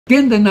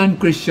can the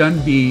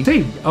non-Christian be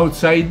saved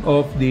outside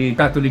of the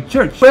Catholic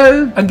Church?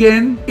 Well,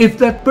 again, if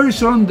that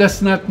person does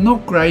not know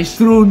Christ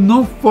through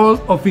no fault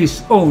of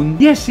his own,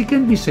 yes, he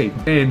can be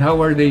saved. And how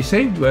are they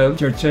saved? Well,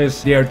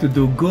 churches, they are to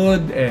do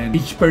good, and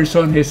each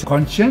person has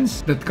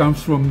conscience that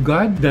comes from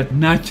God that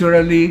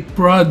naturally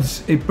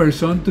prods a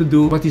person to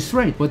do what is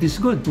right, what is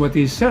good, what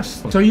is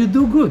just. So you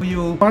do good.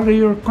 You follow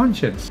your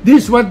conscience.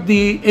 This is what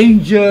the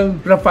angel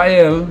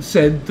Raphael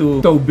said to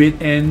Tobit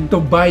and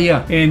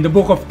Tobiah in the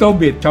book of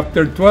Tobit,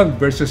 chapter 12,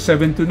 verses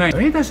 7 to 9.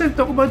 He doesn't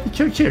talk about the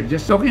church here,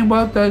 just talking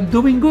about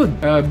doing good,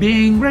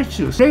 being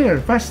righteous, prayer,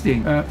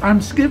 fasting,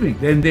 almsgiving.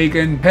 Then they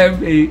can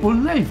have a full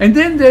life. And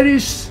then there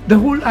is the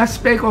whole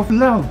aspect of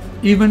love.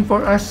 Even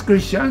for us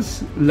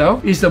Christians,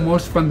 love is the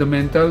most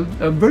fundamental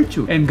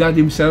virtue, and God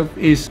Himself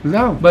is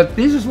love. But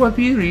this is what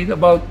we read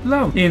about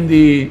love in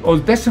the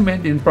Old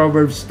Testament in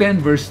Proverbs 10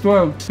 verse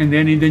 12, and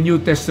then in the New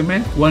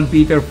Testament 1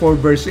 Peter 4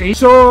 verse 8.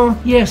 So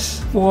yes,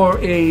 for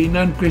a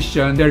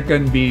non-Christian there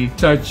can be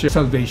such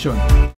salvation.